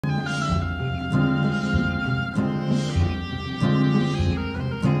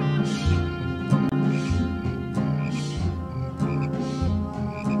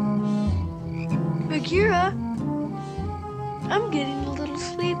I'm getting a little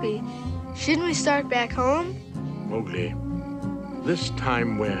sleepy. Shouldn't we start back home? Mowgli, this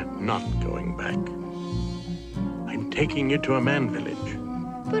time we're not going back. I'm taking you to a man village.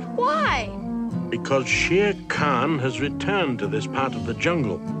 But why? Because Shere Khan has returned to this part of the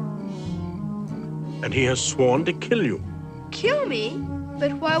jungle. And he has sworn to kill you. Kill me?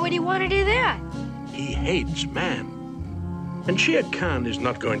 But why would he want to do that? He hates man. And Shere Khan is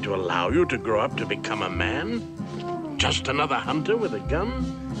not going to allow you to grow up to become a man. Just another hunter with a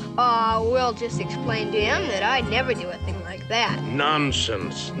gun? We'll just explain to him that I'd never do a thing like that.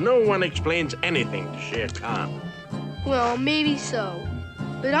 Nonsense. No one explains anything to Shere Khan. Well, maybe so.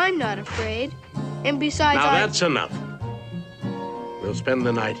 But I'm not afraid. And besides, Now that's enough. We'll spend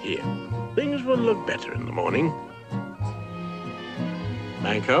the night here. Things will look better in the morning.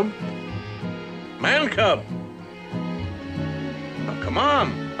 Man cub? Man cub! Now come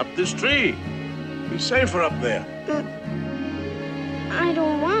on, up this tree. Be safer up there. But I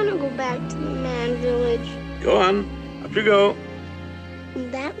don't want to go back to the man village. Go on, up you go.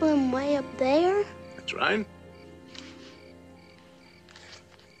 That one way up there? That's right.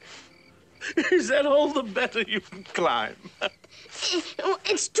 Is that all the better you can climb?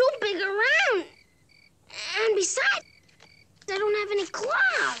 It's too big around. And besides, I don't have any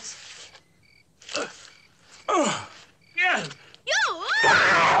claws. Yeah.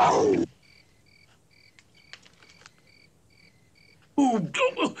 Yo!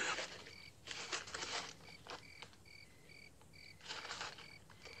 Ooh.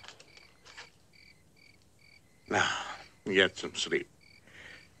 Now, get some sleep.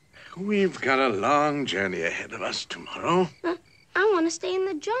 We've got a long journey ahead of us tomorrow. I want to stay in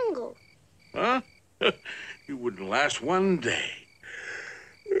the jungle. Huh? You wouldn't last one day.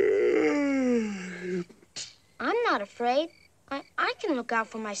 I'm not afraid. I can look out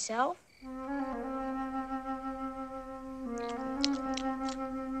for myself.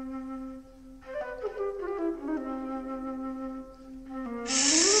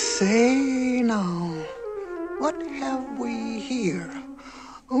 Say now, what have we here?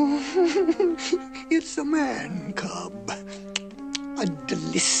 Oh, it's a man cub. A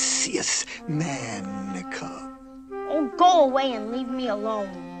delicious man cub. Oh, go away and leave me alone.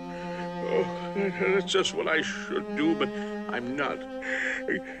 Oh, that's just what I should do, but I'm not.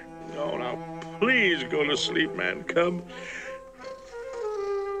 No, now, please go to sleep, man cub.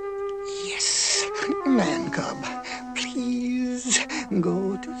 Yes, man cub, please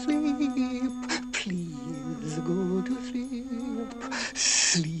go to sleep. Please go to sleep.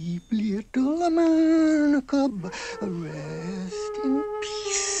 Sleep, little man cub, rest in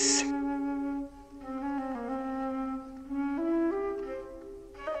peace.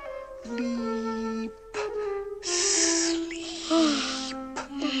 Sleep, sleep.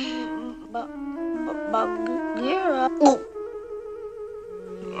 Bagheera. Oh,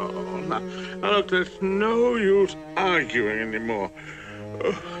 now, look, there's no use arguing anymore.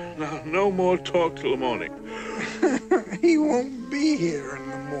 Now, no more talk till the morning. He won't be here in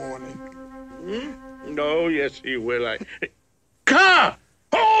the morning. No, yes, he will. Car!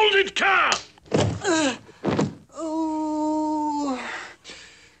 Hold it, car! Oh,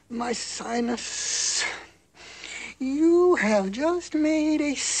 my sinus. You have just made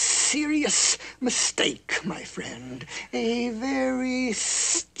a serious mistake, my friend. A very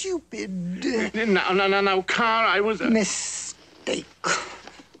stupid... No, car, I was... Mistake.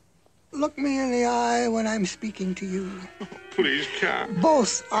 Look me in the eye when I'm speaking to you. Oh, please, car.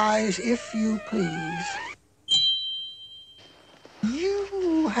 Both eyes, if you please.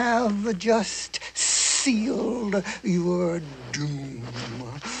 You have just sealed your doom.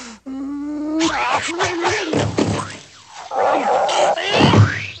 Ooh.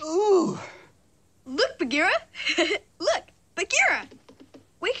 Look, Bagheera. Look, Bagheera.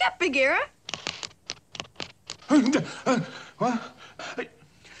 Wake up, Bagheera. What?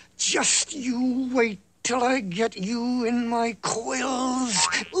 Just you wait till I get you in my coils.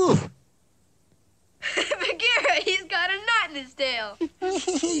 Ooh. Bagheera, he's got a knot in his tail.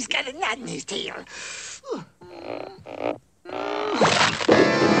 He's got a knot in his tail.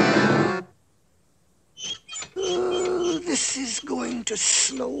 This is going to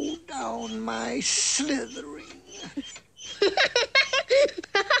slow down my slithering.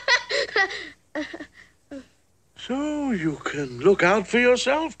 So you can look out for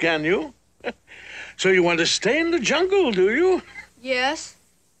yourself, can you? So you want to stay in the jungle, do you? Yes,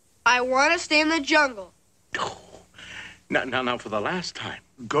 I want to stay in the jungle. Now, for the last time,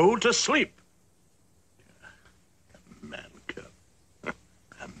 go to sleep. A man cub. A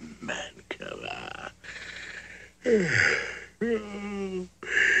man cub.